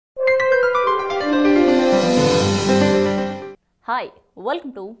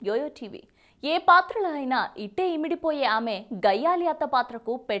Welcome to yo-yo TV. ఏ పాత్రలో అయినా ఇట్టే ఇమిడిపోయే ఆమె గయ్యాలి అత్త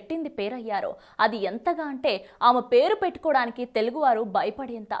పాత్రకు పెట్టింది పేరయ్యారో అది ఎంతగా అంటే ఆమె పేరు పెట్టుకోవడానికి తెలుగువారు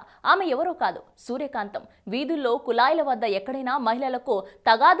భయపడేంత. ఆమె ఎవరో కాదు, సూర్యకాంతం. వీధుల్లో కులాయిల వద్ద ఎక్కడైనా మహిళలకు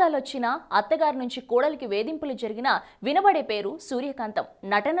తగాదాలొచ్చినా, అత్తగారి నుంచి కోడలికి వేధింపులు జరిగినా వినబడే పేరు సూర్యకాంతం.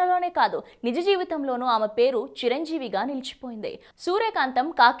 నటనలోనే కాదు, నిజ జీవితంలోనూ ఆమె పేరు చిరంజీవిగా నిలిచిపోయింది. సూర్యకాంతం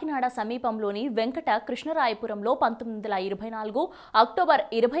కాకినాడ సమీపంలోని వెంకట కృష్ణరాయపురంలో 1924 అక్టోబర్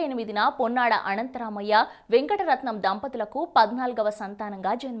 28న పొన్నాడ అనంతరామయ్య వెంకటరత్నం దంపతులకు 14వ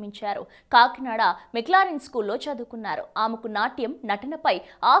సంతానంగా జన్మించారు. కాకినాడ మెక్లారిన్ స్కూల్లో చదువుకున్నారు. ఆమెకు నాట్యం, నటనపై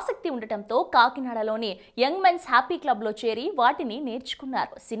ఆసక్తి ఉండటంతో కాకినాడలోని యంగ్ మెన్స్ హ్యాపీ క్లబ్ లో చేరి వాటిని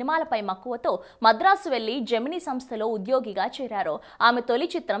నేర్చుకున్నారు. సినిమాలపై మక్కువతో మద్రాసు వెళ్లి జెమినీ సంస్థలో ఉద్యోగిగా చేరారు. ఆమె తొలి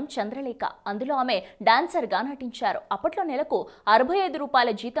చిత్రం చంద్రలేఖ. అందులో ఆమె డాన్సర్ గా నటించారు. అప్పట్లో నెలకు 65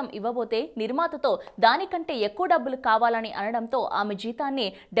 రూపాయల జీతం ఇవ్వబోతే నిర్మాతతో దానికంటే ఎక్కువ డబ్బులు కావాలని అనడంతో ఆమె జీతాన్ని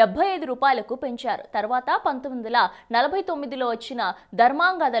 75 రూపాయలకు పెంచారు. తర్వాత 1949లో వచ్చిన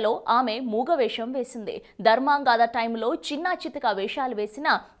ధర్మాంగదలో ఆమె మూగవేషం వేసింది. ధర్మాంగద టైంలో చిన్న చితక వేషాలు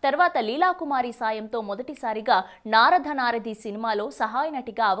వేసిన తర్వాత లీలాకుమారి సాయంతో మొదటిసారిగా నారద నారది సినిమాలో సహాయ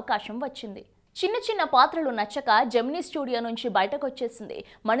నటిగా అవకాశం వచ్చింది. చిన్న చిన్న పాత్రలు నచ్చక జెమినీ స్టూడియో నుంచి బయటకు వచ్చేసింది.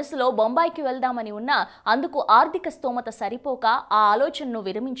 మనసులో బొంబాయికి వెళ్దామని ఉన్నా అందుకు ఆర్థిక స్తోమత సరిపోక ఆ ఆలోచనను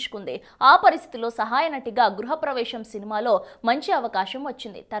విరమించుకుంది. ఆ పరిస్థితిలో సహాయ నటిగా గృహప్రవేశం సినిమాలో మంచి అవకాశం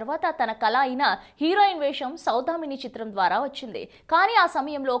వచ్చింది. తర్వాత తన కళ అయిన హీరోయిన్ వేషం సౌదామిని చిత్రం ద్వారా వచ్చింది. కానీ ఆ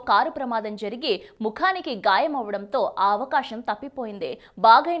సమయంలో కారు ప్రమాదం జరిగి ముఖానికి గాయం అవడంతో ఆ అవకాశం తప్పిపోయింది.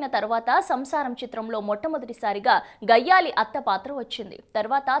 బాగైన తర్వాత సంసారం చిత్రంలో మొట్టమొదటిసారిగా గయ్యాలి అత్త పాత్ర వచ్చింది.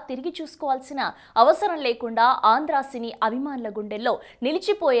 తర్వాత తిరిగి చూసుకోవాల్సిన అవసరం లేకుండా ఆంధ్ర సినీ అభిమానుల గుండెల్లో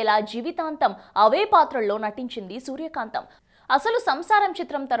నిలిచిపోయేలా జీవితాంతం అవే పాత్రల్లో నటించింది సూర్యకాంతం. అసలు సంసారం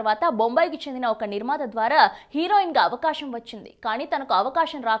చిత్రం తర్వాత బొంబాయికి చెందిన ఒక నిర్మాత ద్వారా హీరోయిన్ గా అవకాశం వచ్చింది. కానీ తనకు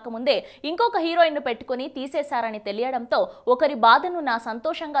అవకాశం రాకముందే ఇంకొక హీరోయిన్ ను పెట్టుకుని తీసేశారని తెలియడంతో ఒకరి బాధను నా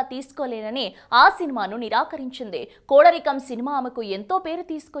సంతోషంగా తీసుకోలేనని ఆ సినిమాను నిరాకరించింది. కోడరికం సినిమా ఆమెకు ఎంతో పేరు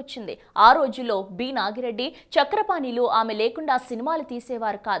తీసుకొచ్చింది. ఆ రోజుల్లో బి నాగిరెడ్డి, చక్రపాణిలు ఆమె లేకుండా సినిమాలు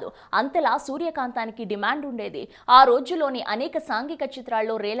తీసేవారు కాదు. అంతలా సూర్యకాంతానికి డిమాండ్ ఉండేది. ఆ రోజుల్లోని అనేక సాంఘిక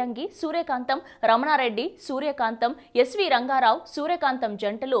చిత్రాల్లో రేలంగి, సూర్యకాంతం, రమణారెడ్డి, సూర్యకాంతం, ఎస్వి రంగారావు, సూర్యకాంతం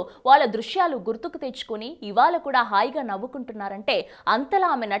జంటలు వాళ్ళ దృశ్యాలు గుర్తుకు తెచ్చుకుని ఇవాళ కూడా హాయిగా నవ్వుకుంటున్నారంటే అంతలా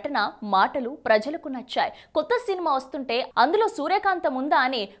ఆమె నటన, మాటలు ప్రజలకు నచ్చాయి. కొత్త సినిమా వస్తుంటే అందులో సూర్యకాంతం ఉందా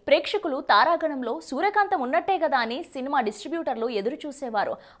అని ప్రేక్షకులు తారాగణంలో సూర్యకాంతం ఉన్నట్టే కదా అని సినిమా డిస్ట్రిబ్యూటర్లు ఎదురు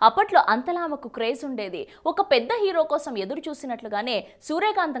చూసేవారు. అప్పట్లో అంతలా ఆమెకు క్రేజ్ ఉండేది. ఒక పెద్ద హీరో కోసం ఎదురు చూసినట్లుగానే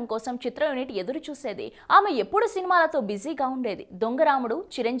సూర్యకాంతం కోసం చిత్ర యూనిట్ ఎదురు చూసేది. ఆమె ఎప్పుడు సినిమాలతో బిజీగా ఉండేది. దొంగరాముడు,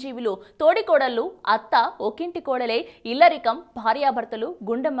 చిరంజీవులు, తోడికోడళ్ళు, అత్త, ఒకింటి కోడలే, ఇల్లరికం, భార్యాభర్తలు,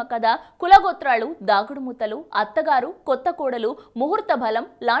 గుండమ్మ కథ, కులగోత్రాలు, దాగుడుమూతలు, అత్తగారు, కొత్త కోడలు, ముహూర్త బలం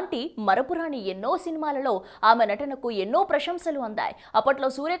లాంటి మరపురాని ఎన్నో సినిమాలలో ఆమె నటనకు ఎన్నో ప్రశంసలు అందాయి. అప్పట్లో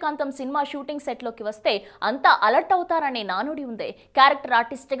సూర్యకాంతం సినిమా షూటింగ్ సెట్ లోకి వస్తే అంతా అలర్ట్ అవుతారనే నానుడి ఉంది. క్యారెక్టర్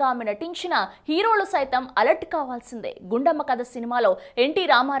ఆర్టిస్ట్ గా ఆమె నటించిన హీరోలు సైతం అలర్ట్ కావాల్సిందే. గుండమ్మ కథ సినిమాలో ఎన్టీ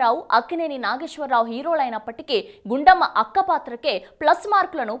రామారావు, అక్కినేని నాగేశ్వరరావు హీరోలైనప్పటికీ గుండమ్మ అక్క పాత్రకే ప్లస్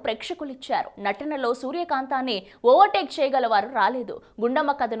మార్కులను ప్రేక్షకులిచ్చారు. నటనలో సూర్యకాంతాన్ని ఓవర్టేక్ చేయగలవారు రాలేదు.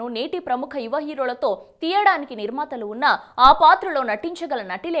 గుండమ్మ కథను నేటి ప్రముఖ యువ హీరోలతో తీయడానికి నిర్మాతలు ఉన్నా ఆ పాత్రలో నటించగల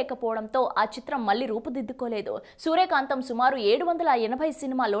నటి లేకపోవడంతో ఆ చిత్రం మళ్లీ రూపుదిద్దుకోలేదు. సూర్యకాంతం సుమారు 780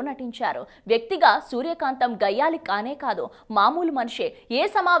 సినిమాల్లో నటించారు. వ్యక్తిగా సూర్యకాంతం గయ్యాలి కానే కాదు, మామూలు మనిషే. ఏ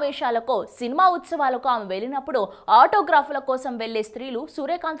సమావేశాలకో, సినిమా ఉత్సవాలకు ఆమె వెళ్ళినప్పుడు ఆటోగ్రాఫ్ల కోసం వెళ్లే స్త్రీలు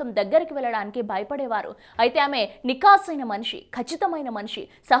సూర్యకాంతం దగ్గరికి వెళ్ళడానికి భయపడేవారు. అయితే ఆమె నికాసైన మనిషి, ఖచ్చితమైన మనిషి,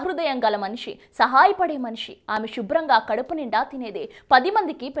 సహృదయం గల మనిషి, సహాయపడే మనిషి. ఆమె శుభ్రంగా కడుపు నిండా తినేది, 10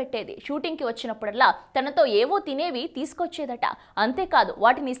 మందికి పెట్టేది. షూటింగ్ కి వచ్చినప్పుడల్లా తనతో ఏవో తినేవి తీసుకొచ్చేదట. అంతేకాదు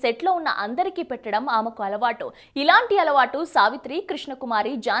వాటిని సెట్ లో ఉన్న అందరికీ పెట్టడం ఆమెకు అలవాటు. ఇలాంటి అలవాటు సావిత్రి,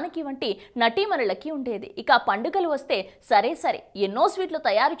 కృష్ణకుమారి, జానకి వంటి నటీమణులకి ఉండేది. ఇక పండుగలు వస్తే సరే ఎన్నో స్వీట్లు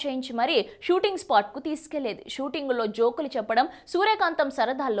తయారు చేయించి మరీ షూటింగ్ స్పాట్ కు తీసుకెళ్లేది. షూటింగ్ లో జోకులు చెప్పడం సూర్యకాంతం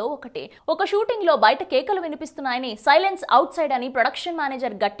సరదాల్లో ఒకటి. ఒక షూటింగ్ లో బయట కేకలు వినిపిస్తున్నాయని సైలెన్స్ అవుట్ సైడ్ అని ప్రొడక్షన్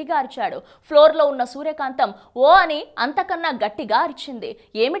మేనేజర్ గట్టిగా అరిచాడు. ఫ్లోర్ లో ఉన్న సూర్యకాంతం ఓ అని అంతకన్నా గట్టిగా అరిచింది.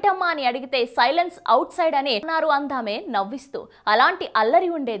 ఏమిటమ్మా అని అడిగితే సైలెన్స్ అవుట్ సైడ్ అని అన్నారు అందామే నవ్విస్తూ. అలాంటి అల్లరి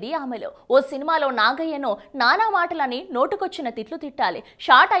ఉండేది ఆమెలో. ఓ సినిమాలో నాగయ్యను నానా మాటలని నోటుకొచ్చిన తిట్లు తిట్టాలి.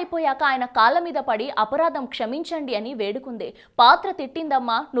 షాట్ అయిపోయాక ఆయన కాళ్ళ మీద పడి అపరాధం క్షమించండి అని వేడుకుంది. పాత్ర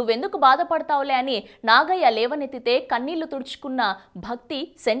తిట్టిందమ్మా, నువ్వెందుకు బాధపడతావులే అని నాగయ్య లేవనెత్తితే కన్నీళ్లు తుడుచుకున్న భక్తి,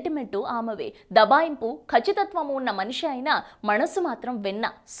 సెంటిమెంటు ఆమెవే. దబాయింపు, ఖచ్చితత్వము ఉన్న మనిషి అయినా మనసు మాత్రం వెన్న,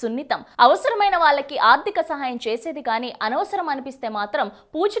 సున్నితం. అవసరమైన వాళ్ళకి ఆర్థిక సహాయం చేసేది కానీ కానీ అనవసరం అనిపిస్తే మాత్రం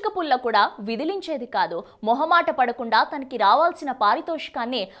పూచిక పుల్ల కూడా విదిలించేది కాదు. మొహమాట పడకుండా తనకి రావాల్సిన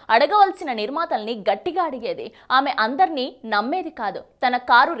పారితోషికాన్ని అడగవలసిన నిర్మాతల్ని గట్టిగా అడిగేది. ఆమె అందరినీ నమ్మేది కాదు. తన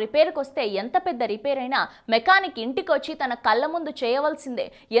కారు రిపేర్కొస్తే ఎంత పెద్ద రిపేర్ అయినా మెకానిక్ ఇంటికొచ్చి తన కళ్ళ ముందు చేయవలసిందే.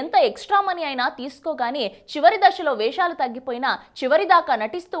 ఎంత ఎక్స్ట్రా మనీ అయినా తీసుకోగాని చివరి దశలో వేషాలు తగ్గిపోయినా చివరిదాకా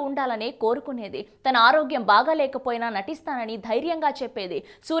నటిస్తూ ఉండాలని కోరుకునేది. తన ఆరోగ్యం బాగా లేకపోయినా నటిస్తానని ధైర్యంగా చెప్పేది.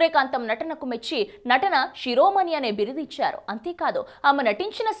 సూర్యకాంతం నటనకు మెచ్చి నటన శిరోమణి అనే బిరుదిచ్చారు. అంతేకాదు ఆమె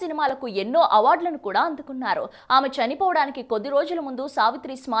నటించిన సినిమాలకు ఎన్నో అవార్డులను కూడా అందుకున్నారు. ఆమె చనిపోవడానికి కొద్ది రోజుల ముందు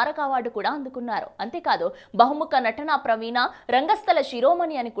సావిత్రి స్మారక అవార్డు కూడా అందుకున్నారు. అంతేకాదు బహుముఖ నటనా ప్రవీణ, రంగస్థల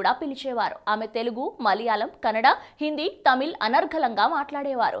శిరోమణి అని కూడా పిలిచేవారు. ఆమె తెలుగు, మలయాళం, కన్నడ, హిందీ, తమిళ్ అనర్ఘలంగా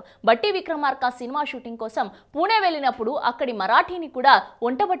మాట్లాడేవారు. బట్టి విక్రమార్క సినిమా షూటింగ్ కోసం పూణే వెళ్ళినప్పుడు అక్కడి మరాఠీని కూడా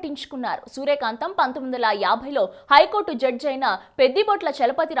వంటబట్టించుకున్నారు. సూర్యకాంతం 1950లో హైకోర్టు జడ్జి అయిన పెద్దిబొట్ల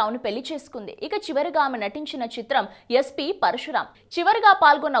చలపతిరావును పెళ్లి చేసుకుంది. ఇక చివరిగా ఆమె నటించిన చిత్రం ఎస్పీ పరశురాం. చివరిగా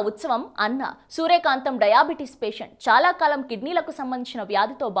పాల్గొన్న ఉత్సవం అన్న. సూర్యకాంతం డయాబెటీస్ పేషెంట్. చాలా కాలం కిడ్నీలకు సంబంధించిన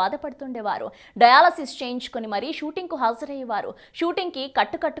వ్యాధితో బాధపడుతుండేవారు. డయాలసిస్ చేయించుకుని మరీ షూటింగ్ కు హాజరయ్యేవారు. షూటింగ్ కి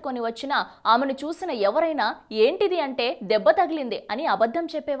కట్టుకొని వచ్చిన ఆమెను చూసిన ఎవరైనా ఏంటిది అంటే దెబ్బ తగిలింది అని అబద్ధం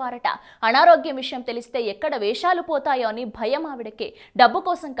చెప్పేవారట. అనారోగ్యం విషయం తెలిస్తే ఎక్కడ వేషాలు పోతాయో అని భయం ఆవిడకి. డబ్బు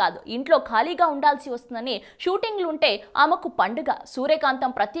కోసం కాదు, ఇంట్లో ఖాళీగా ఉండాల్సి వస్తుందని షూటింగ్లుంటే ఆమెకు పండుగ.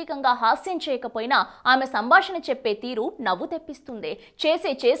 సూర్యకాంతం ప్రత్యేకంగా హాస్యం చేయకపోయినా ఆమె సంభాషణ చెప్పే తీరు నవ్వు తెప్పిస్తుంది.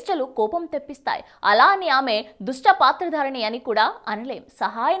 చేసే చేష్టలు కోపం తెప్పిస్తాయి. అలా అని ఆమె దుష్ట పాత్రధారిణి అని కూడా అనలేం.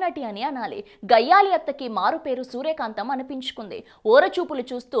 సహాయ నటి అని అనాలి. గయ్యాలి అత్తకి మారు పేరు సూర్యకాంతం అనిపించుకుంది. ఓరచూపులు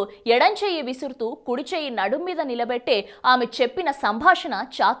చూస్తూ ఎడంచెయ్యి విసురుతూ కుడి చెయ్యి నడుం మీద నిలబెట్టే ఆమె చెప్పిన సంభాషణ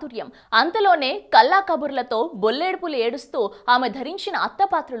చాతుర్యం. అంతలోనే కల్లా కబుర్లతో బొల్లేడుపులు ఏడుస్తూ ఆమె ధరించిన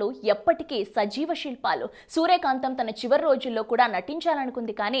అత్తపాత్రలు ఎప్పటికీ సజీవ శిల్పాలు. సూర్యకాంతం తన చివరి రోజుల్లో కూడా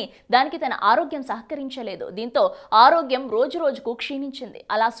నటించాలనుకుంది కానీ దానికి తన ఆరోగ్యం సహకరించలేదు. దీంతో ఆరోగ్యం రోజు రోజుకు క్షీణించింది.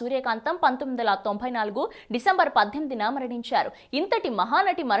 అలా సూర్యకాంతం 1994 డిసెంబర్ 18న మరణించారు. ఇంతటి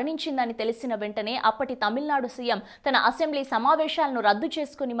మహానటి మరణించిందని తెలిసిన వెంటనే అప్పటి తమిళనాడు సీఎం తన అసెంబ్లీ సమావేశాలను రద్దు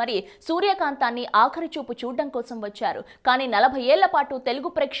చేసుకుని మరీ సూర్యకాంతాన్ని ఆఖరి చూపు చూడడం కోసం వచ్చారు. కానీ 40 ఏళ్ల పాటు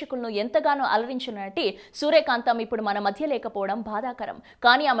తెలుగు ప్రేక్షకులను ఎంతగానో అలరించిన నటి సూర్యకాంతం ఇప్పుడు మన మధ్య లేకపోవడం బాధాకరం.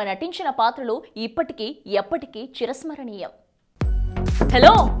 కానీ ఆమె నటించిన పాత్రలు ఇప్పటికీ ఎప్పటికీ చిరస్మరణీయం.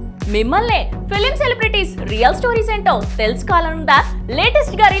 హలో, మిమ్మల్నే ఫిలిం సెలబ్రిటీస్ రియల్ స్టోరీస్ ఏంటో తెలుసుకోవాలనుందా?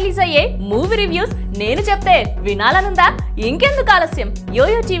 లేటెస్ట్ గా రిలీజ్ అయ్యే మూవీ రివ్యూస్ నేను చెప్తే వినాలనుందా? ఇంకెందుకు ఆలస్యం,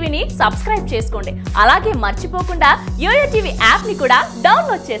 యోయో టీవీని సబ్స్క్రైబ్ చేసుకోండి. అలాగే మర్చిపోకుండా యోయో టీవీ యాప్ ని కూడా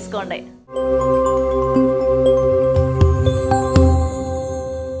డౌన్లోడ్ చేసుకోండి.